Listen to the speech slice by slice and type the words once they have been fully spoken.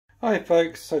Hi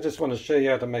folks, I just want to show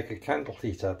you how to make a candle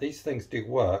heater. These things do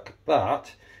work,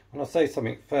 but I want to say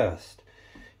something first.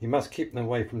 You must keep them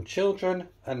away from children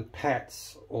and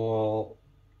pets or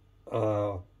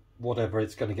whatever.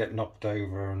 It's going to get knocked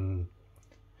over and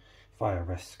fire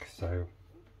risk, so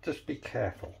just be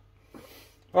careful.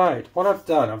 Right, what I've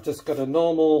done, I've just got a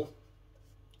normal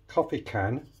coffee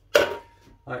can,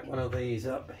 like one of these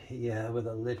up here with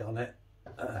a lid on it.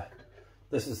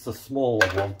 This is the smaller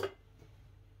one.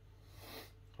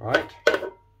 Right,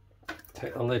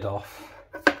 take the lid off.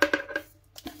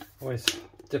 Always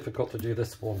difficult to do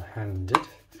this one-handed.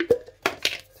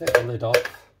 Take the lid off.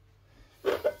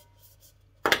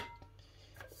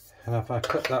 And if I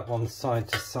put that one side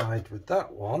to side with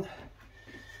that one,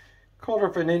 1/4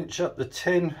 of an inch up the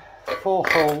tin, 4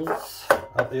 holes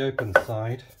at the open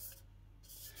side,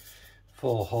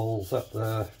 4 holes at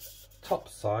the top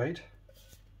side.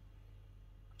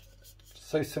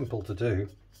 So simple to do,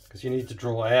 because you need to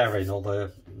draw air in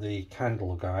or the candle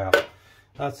will go out.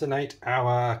 That's an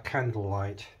 8-hour candle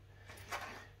light.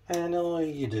 And all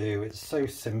you do, it's so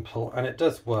simple and it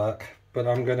does work, but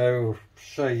I'm going to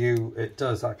show you it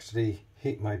does actually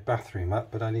heat my bathroom up,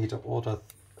 but I need to order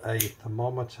a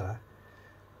thermometer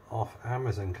off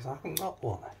Amazon because I haven't got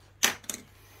one.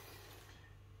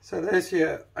 So there's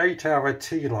your 8-hour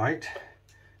tea light,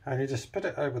 and you just put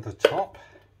it over the top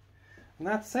and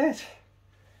that's it.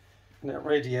 And it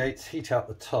radiates heat out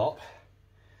the top.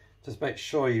 Just make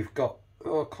sure you've got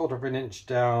 1/4 of an inch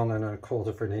down and 1/4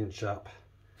 of an inch up.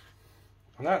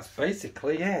 And that's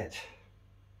basically it.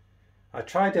 I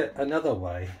tried it another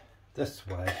way, this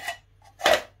way.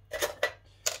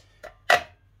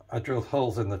 I drilled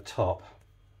holes in the top.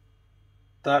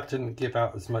 That didn't give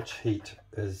out as much heat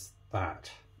as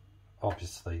that,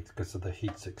 obviously, because of the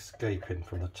heat's escaping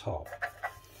from the top.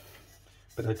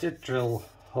 But I did drill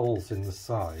holes in the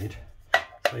side.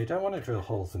 So you don't want to drill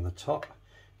holes in the top,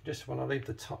 you just want to leave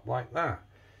the top like that.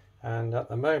 And at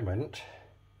the moment,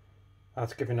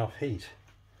 that's giving off heat.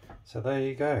 So there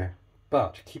you go.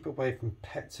 But keep away from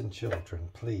pets and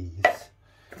children, please.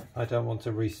 I don't want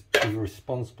to be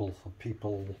responsible for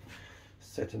people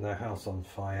setting their house on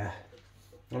fire.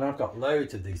 And I've got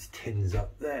loads of these tins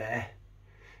up there.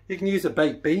 You can use a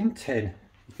baked bean tin.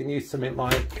 You can use something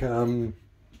like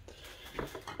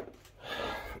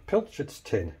Pilchard's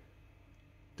tin.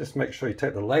 Just make sure you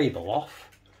take the label off.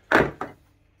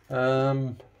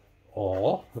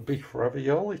 Or a beef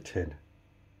ravioli tin.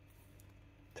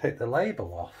 Take the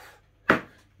label off.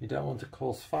 You don't want to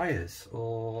cause fires.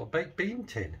 Or baked bean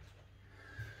tin.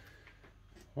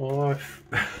 Or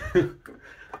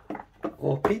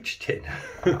or peach tin.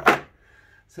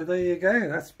 So there you go,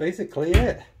 that's basically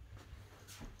it.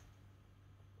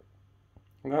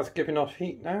 And that's giving off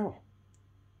heat now.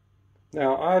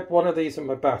 Now, I had one of these in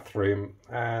my bathroom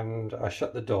and I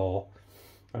shut the door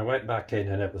and I went back in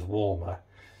and it was warmer.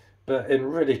 But in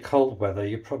really cold weather,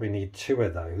 you probably need 2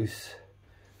 of those.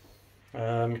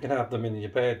 You can have them in your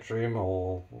bedroom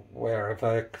or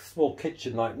wherever. A small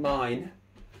kitchen like mine,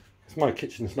 because my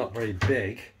kitchen's not very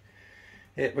big,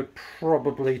 it would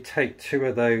probably take 2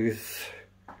 of those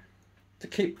to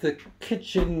keep the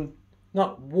kitchen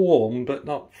not warm but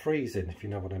not freezing, if you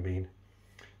know what I mean.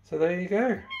 So there you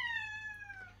go.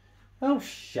 Oh,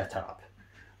 shut up.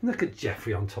 Look at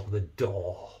Jeffrey on top of the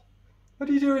door. What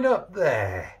are you doing up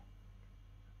there?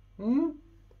 Hmm?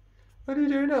 What are you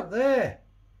doing up there?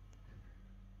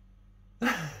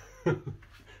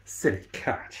 Silly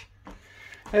cat.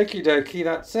 Okie dokie,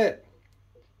 that's it.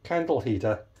 Candle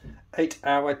heater.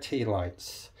 8-hour tea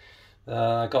lights.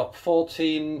 I got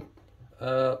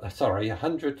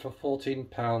 100 for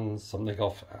 £14 something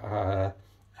off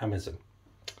Amazon.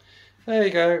 There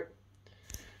you go.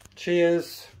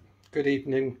 Cheers, good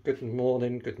evening, good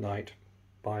morning, good night.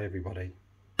 Bye everybody.